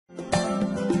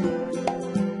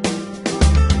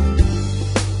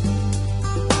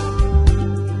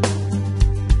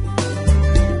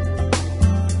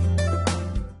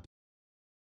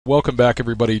Welcome back,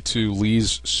 everybody, to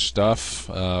Lee's Stuff,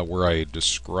 where I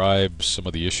describe some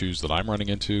of the issues that I'm running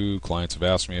into, clients have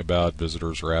asked me about,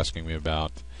 visitors are asking me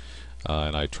about,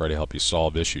 and I try to help you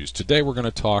solve issues. Today we're going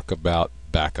to talk about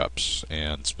backups,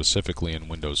 and specifically in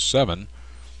Windows 7,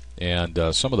 and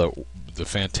some of the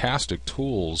fantastic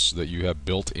tools that you have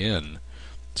built in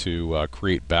to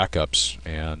create backups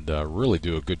and really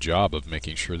do a good job of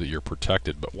making sure that you're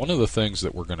protected. But one of the things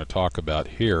that we're going to talk about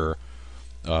here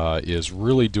is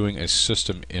really doing a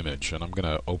system image, and I'm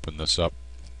going to open this up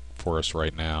for us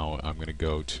right now. I'm going to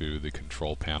go to the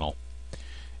control panel,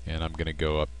 and I'm going to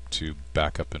go up to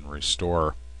backup and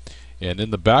restore. And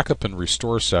in the backup and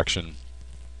restore section,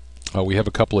 we have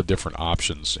a couple of different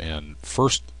options. And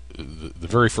first, the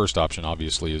very first option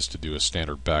obviously is to do a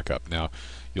standard backup. Now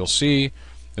you'll see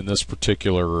in this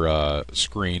particular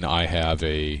screen I have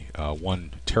a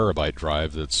 1 terabyte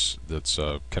drive that's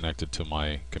connected to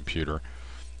my computer.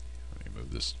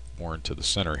 Move this more into the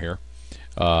center here.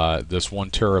 This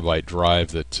 1 terabyte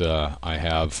drive that I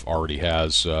have already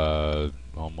has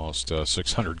almost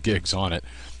 600 gigs on it,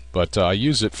 but I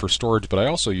use it for storage, but I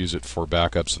also use it for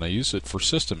backups, and I use it for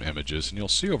system images. And you'll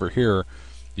see over here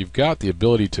you've got the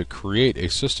ability to create a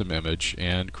system image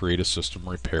and create a system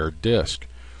repair disk.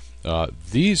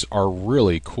 These are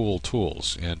really cool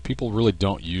tools, and people really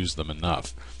don't use them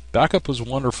enough. Backup is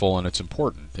wonderful, and it's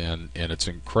important, and it's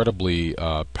incredibly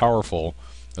powerful,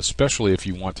 especially if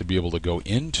you want to be able to go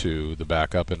into the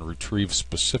backup and retrieve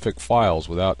specific files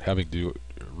without having to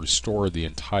restore the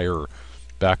entire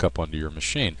backup onto your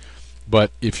machine.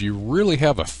 But if you really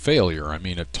have a failure, I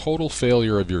mean a total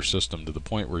failure of your system to the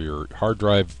point where your hard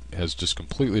drive has just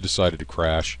completely decided to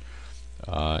crash,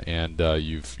 and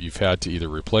you've had to either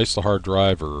replace the hard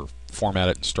drive or format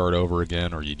it and start over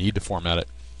again, or you need to format it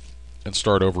and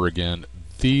start over again,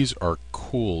 these are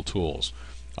cool tools.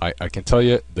 I can tell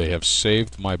you they have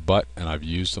saved my butt, and I've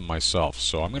used them myself.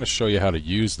 So I'm going to show you how to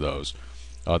use those.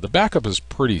 The backup is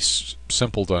pretty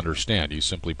simple to understand. You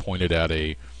simply point it at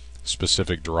a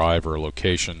specific drive or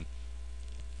location,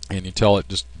 and you tell it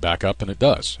just back up, and it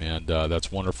does. And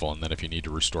that's wonderful. And then if you need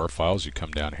to restore files, you come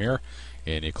down here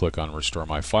and you click on Restore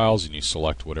My Files, and you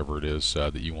select whatever it is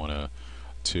that you want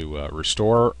to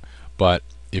restore. But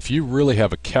if you really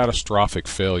have a catastrophic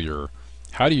failure,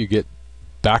 how do you get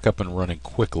back up and running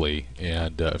quickly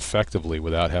and effectively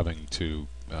without having to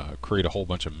create a whole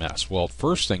bunch of mess? Well,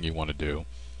 first thing you want to do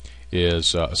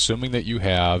is, assuming that you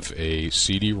have a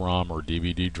CD-ROM or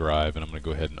DVD drive, and I'm going to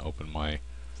go ahead and open my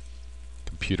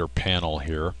computer panel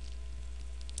here.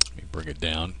 Let me bring it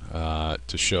down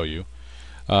to show you.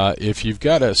 If you've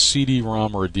got a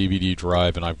CD-ROM or a DVD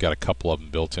drive, and I've got a couple of them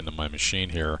built into my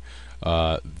machine here,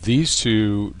 these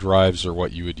two drives are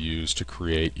what you would use to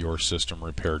create your system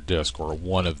repair disk, or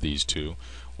one of these two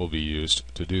will be used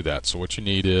to do that. So what you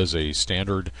need is a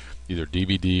standard either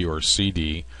DVD or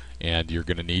CD, and you're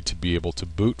going to need to be able to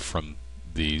boot from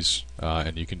these,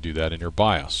 and you can do that in your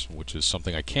BIOS, which is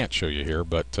something I can't show you here,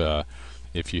 but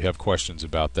if you have questions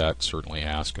about that, certainly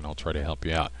ask and I'll try to help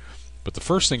you out. But the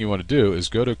first thing you want to do is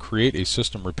go to create a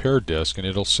system repair disk, and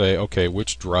it'll say, okay,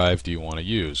 which drive do you want to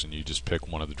use? And you just pick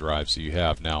one of the drives that you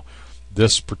have. Now,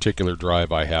 this particular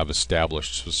drive I have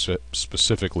established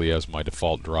specifically as my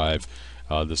default drive.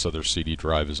 This other CD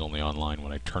drive is only online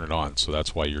when I turn it on, so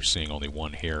that's why you're seeing only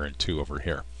 1 here and 2 over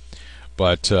here.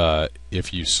 But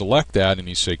if you select that and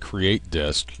you say create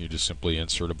disk, you just simply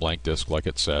insert a blank disk like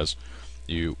it says.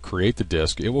 You create the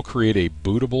disk. It will create a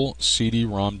bootable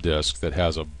CD-ROM disk that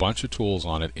has a bunch of tools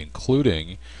on it,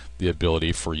 including the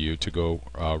ability for you to go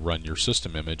run your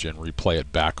system image and replay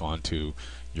it back onto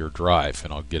your drive,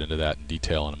 and I'll get into that in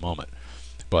detail in a moment.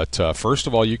 But first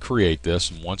of all, you create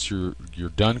this, and once you're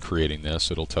done creating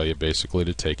this, it'll tell you basically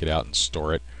to take it out and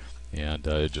store it, and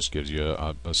it just gives you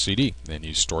a CD, and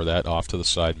you store that off to the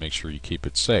side. Make sure you keep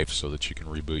it safe so that you can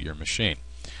reboot your machine.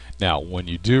 Now, when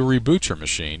you do reboot your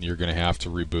machine, you're going to have to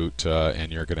reboot,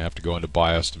 and you're going to have to go into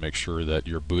BIOS to make sure that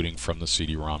you're booting from the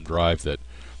CD-ROM drive that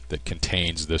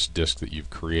contains this disk that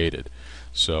you've created.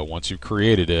 So once you've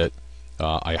created it,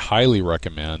 I highly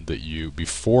recommend that you,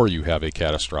 before you have a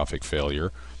catastrophic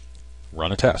failure,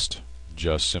 run a test.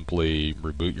 Just simply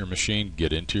reboot your machine,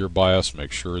 get into your BIOS,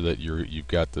 make sure that you've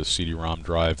got the CD-ROM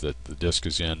drive that the disk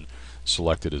is in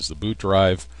selected as the boot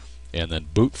drive, and then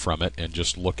boot from it and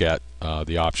just look at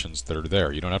the options that are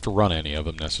there. You don't have to run any of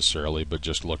them necessarily, but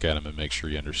just look at them and make sure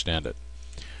you understand it.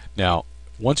 Now,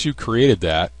 once you've created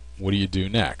that, what do you do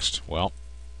next? Well,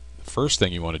 the first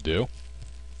thing you want to do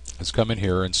is come in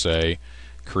here and say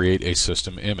create a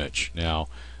system image. Now,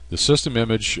 the system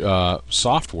image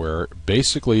software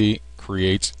basically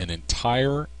creates an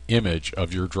entire image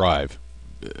of your drive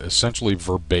essentially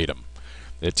verbatim.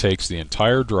 It takes the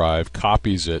entire drive,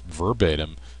 copies it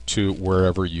verbatim to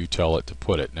wherever you tell it to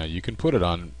put it. Now you can put it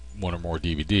on one or more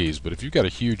DVDs, but if you've got a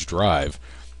huge drive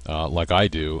like I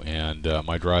do, and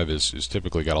my drive is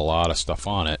typically got a lot of stuff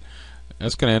on it,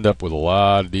 that's going to end up with a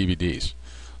lot of DVDs.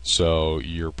 So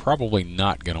you're probably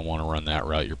not going to want to run that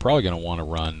route. You're probably going to want to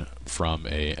run from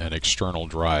an external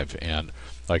drive, and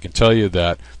I can tell you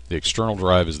that the external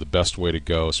drive is the best way to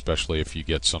go, especially if you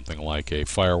get something like a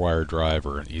FireWire drive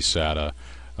or an eSATA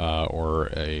or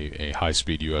a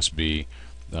high-speed USB.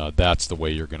 That's the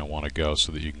way you're going to want to go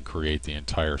so that you can create the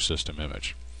entire system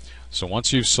image. So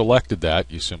once you've selected that,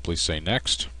 you simply say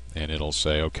next, and it'll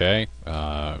say okay.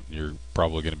 You're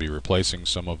probably going to be replacing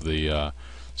some of the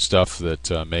stuff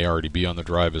that may already be on the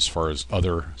drive as far as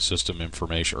other system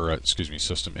information, or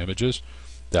system images.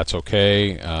 That's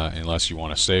okay, unless you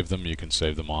want to save them. You can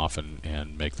save them off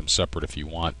and make them separate if you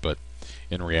want, but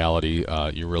in reality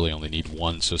you really only need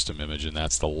one system image, and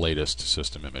that's the latest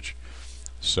system image.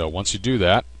 So once you do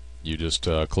that, you just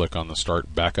click on the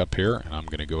Start Backup here, and I'm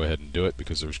going to go ahead and do it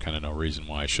because there's kind of no reason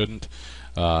why I shouldn't.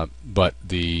 But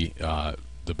the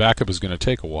backup is going to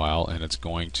take a while, and it's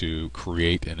going to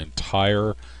create an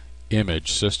entire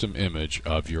image, system image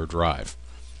of your drive.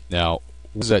 Now,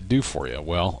 what does that do for you?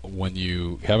 Well, when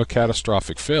you have a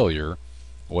catastrophic failure,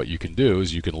 what you can do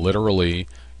is you can literally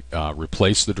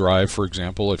replace the drive. For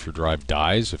example, if your drive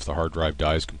dies, if the hard drive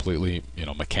dies completely,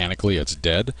 mechanically, it's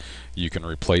dead, you can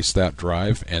replace that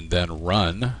drive and then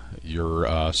run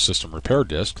your system repair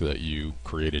disk that you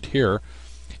created here,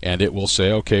 and it will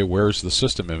say, okay, where's the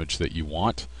system image that you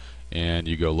want? And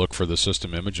you go look for the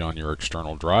system image on your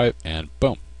external drive, and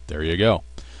boom, there you go.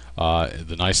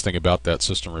 The nice thing about that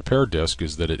system repair disk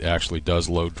is that it actually does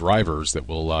load drivers that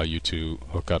will allow you to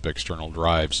hook up external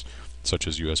drives such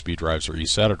as USB drives or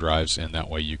eSATA drives, and that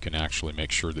way you can actually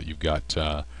make sure that you've got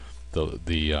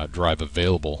the drive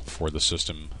available for the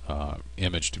system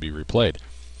image to be replayed.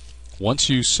 Once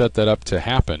you set that up to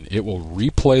happen, it will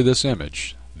replay this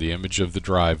image, the image of the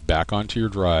drive, back onto your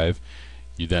drive.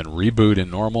 You then reboot in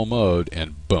normal mode,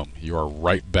 and boom, you are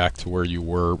right back to where you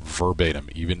were verbatim.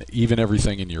 Even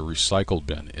everything in your recycled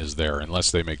bin is there,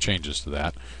 unless they make changes to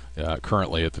that.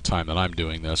 Currently, at the time that I'm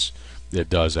doing this, it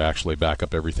does actually back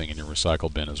up everything in your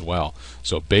recycle bin as well.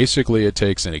 So basically it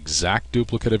takes an exact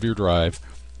duplicate of your drive,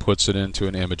 puts it into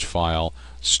an image file,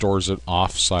 stores it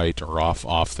off-site or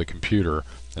off the computer,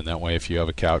 and that way if you have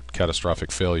a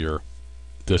catastrophic failure,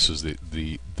 this is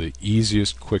the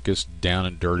easiest, quickest, down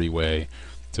and dirty way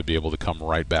to be able to come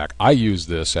right back. I use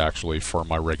this actually for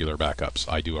my regular backups.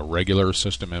 I do a regular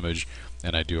system image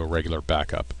and I do a regular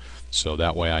backup. So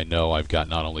that way I know I've got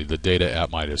not only the data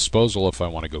at my disposal if I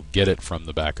want to go get it from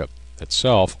the backup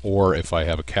itself, or if I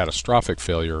have a catastrophic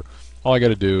failure, all I got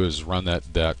to do is run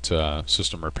that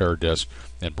system repair disk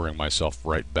and bring myself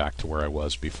right back to where I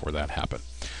was before that happened.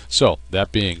 So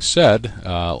that being said,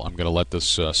 I'm going to let this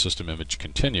system image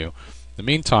continue. In the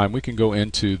meantime, we can go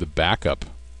into the backup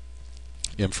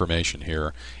information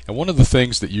here, and one of the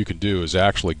things that you can do is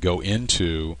actually go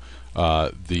into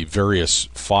the various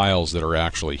files that are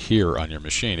actually here on your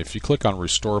machine. If you click on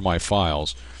Restore My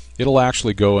Files, it'll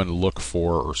actually go and look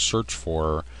for or search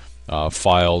for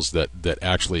files that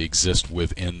actually exist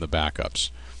within the backups.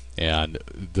 And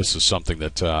this is something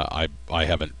that I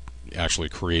haven't actually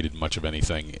created much of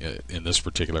anything in this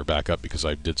particular backup because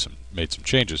I made some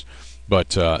changes. But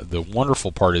the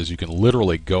wonderful part is you can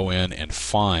literally go in and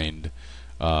find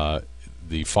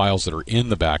the files that are in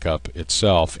the backup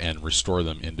itself and restore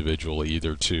them individually,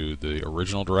 either to the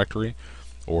original directory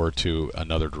or to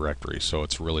another directory. So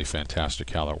it's really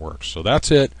fantastic how that works. So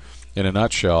that's it in a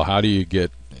nutshell. How do you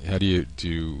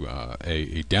do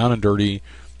a down and dirty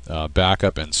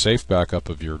backup and safe backup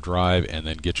of your drive, and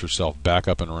then get yourself back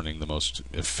up and running the most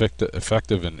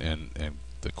effective and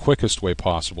the quickest way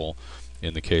possible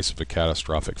in the case of a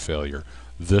catastrophic failure?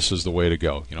 This is the way to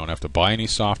go. You don't have to buy any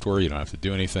software, you don't have to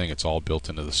do anything, it's all built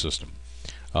into the system.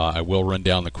 I will run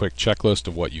down the quick checklist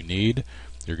of what you need.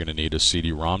 You're going to need a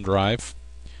CD-ROM drive.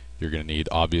 You're going to need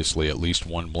obviously at least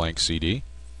one blank CD,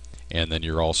 and then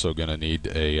you're also going to need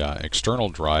a external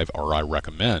drive, or I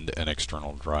recommend an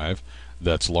external drive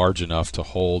that's large enough to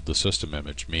hold the system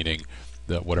image, meaning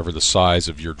that whatever the size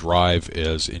of your drive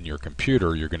is in your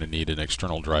computer, you're going to need an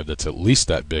external drive that's at least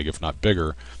that big, if not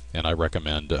bigger, and I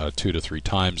recommend 2 to 3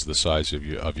 times the size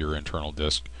of your internal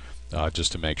disk,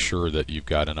 just to make sure that you've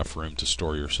got enough room to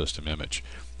store your system image.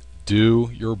 Do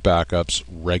your backups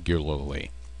regularly.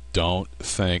 Don't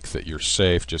think that you're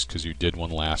safe just because you did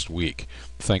one last week.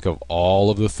 Think of all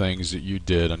of the things that you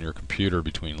did on your computer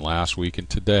between last week and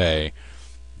today.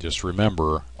 Just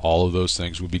remember, all of those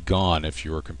things would be gone if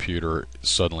your computer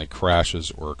suddenly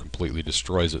crashes or completely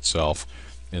destroys itself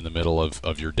in the middle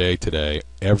of your day today.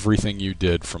 Everything you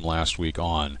did from last week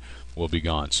on will be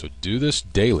gone. So do this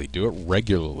daily. Do it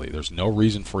regularly. There's no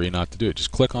reason for you not to do it.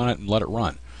 Just click on it and let it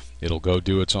run. It'll go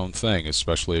do its own thing,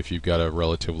 especially if you've got a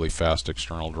relatively fast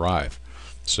external drive.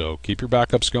 So keep your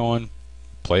backups going.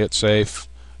 Play it safe.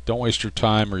 Don't waste your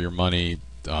time or your money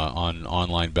on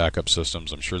online backup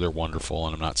systems. I'm sure they're wonderful,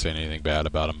 and I'm not saying anything bad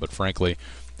about them, but frankly,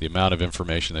 the amount of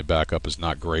information they back up is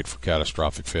not great for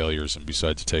catastrophic failures, and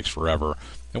besides, it takes forever.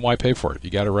 And why pay for it? You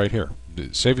got it right here.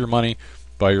 Save your money,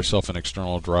 buy yourself an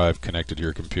external drive connected to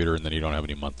your computer, and then you don't have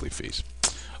any monthly fees.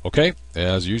 Okay,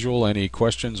 as usual, any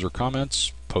questions or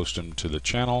comments, post them to the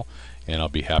channel, and I'll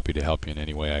be happy to help you in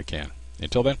any way I can.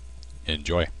 Until then,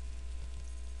 enjoy.